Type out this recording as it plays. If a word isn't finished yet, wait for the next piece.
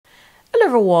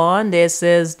everyone, this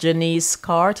is Janice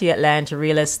Carter, the Atlanta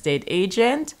real estate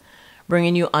agent,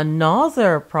 bringing you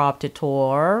another property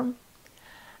tour.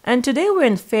 And today we're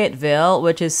in Fayetteville,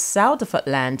 which is south of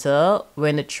Atlanta. We're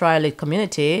in the TRILITH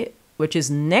community, which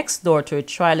is next door to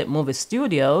TRILITH movie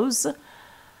studios.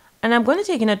 And I'm going to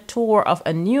take in a tour of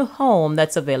a new home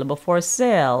that's available for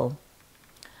sale.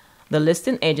 The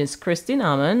listing agent is Christine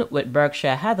Ammon with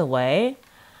Berkshire Hathaway.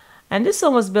 And this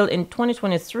home was built in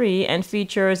 2023 and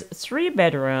features 3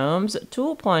 bedrooms,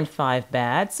 2.5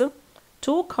 baths,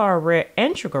 2-car rear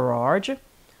entry garage,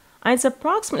 and it's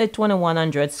approximately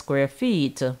 2,100 square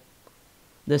feet.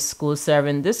 The schools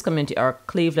serving this community are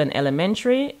Cleveland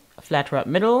Elementary, Flat Rock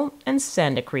Middle, and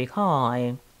Sandy Creek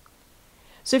High.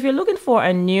 So if you're looking for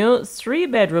a new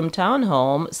 3-bedroom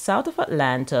townhome south of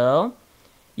Atlanta,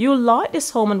 you like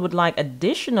this home and would like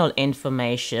additional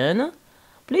information,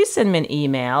 please send me an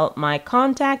email. My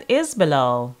contact is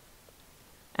below.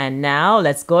 And now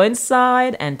let's go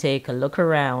inside and take a look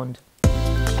around.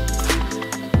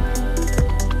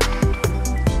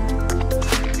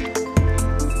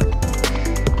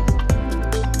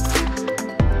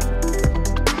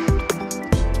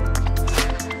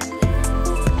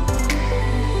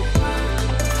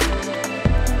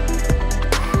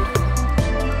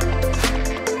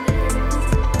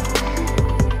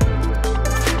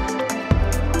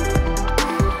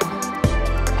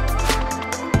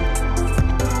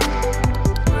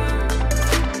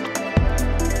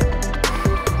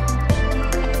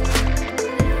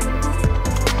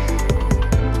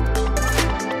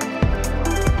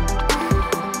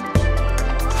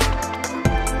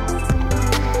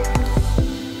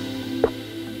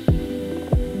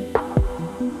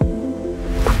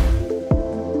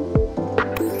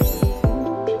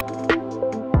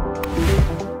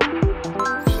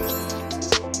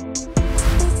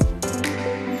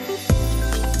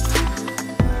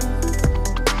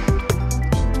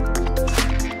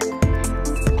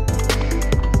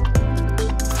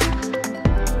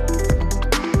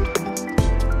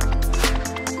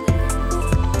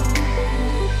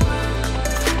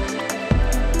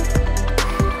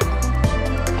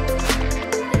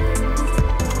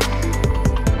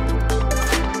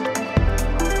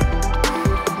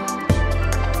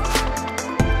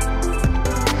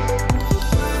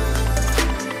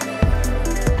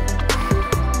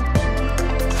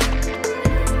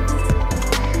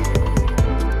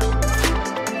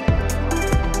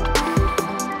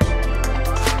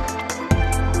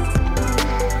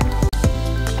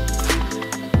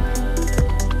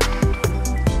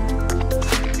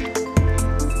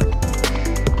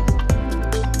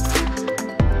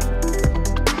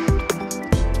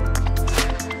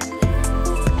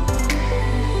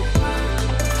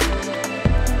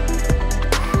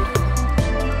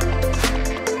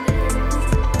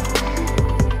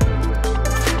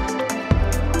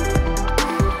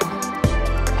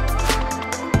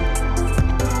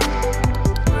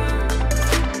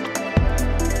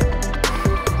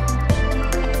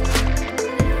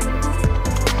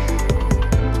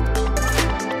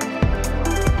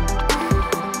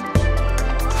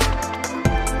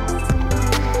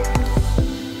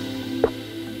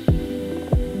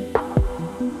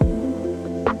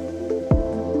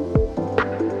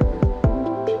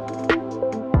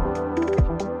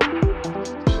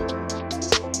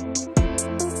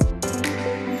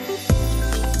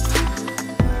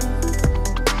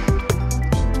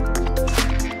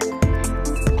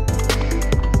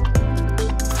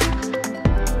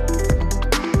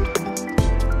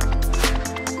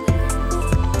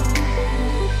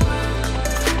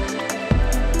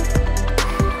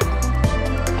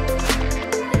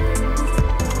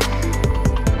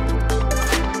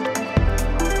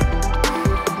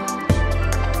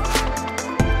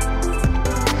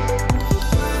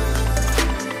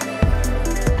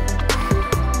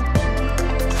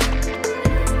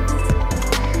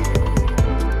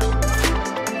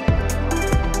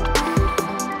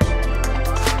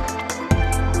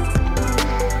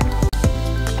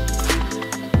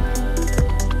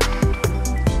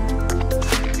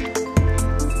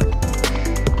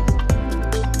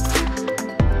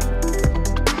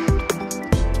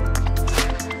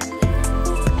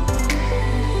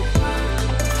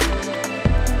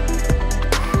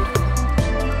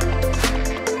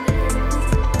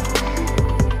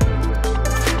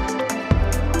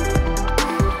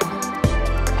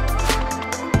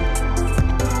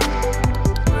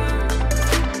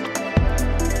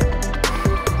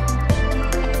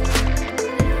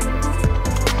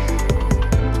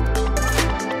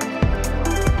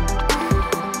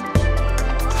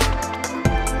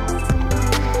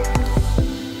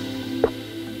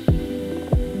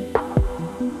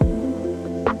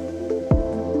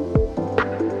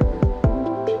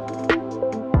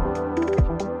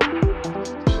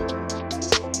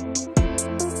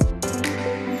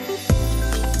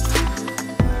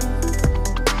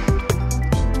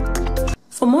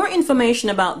 For more information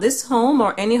about this home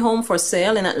or any home for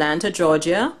sale in Atlanta,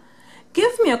 Georgia,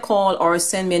 give me a call or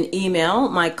send me an email.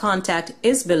 My contact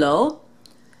is below.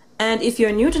 And if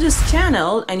you're new to this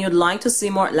channel and you'd like to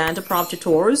see more Atlanta property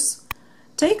tours,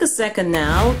 take a second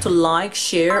now to like,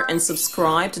 share, and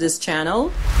subscribe to this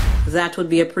channel. That would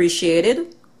be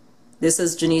appreciated. This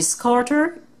is Janice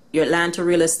Carter, your Atlanta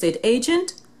real estate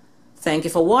agent. Thank you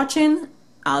for watching.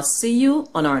 I'll see you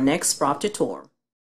on our next property tour.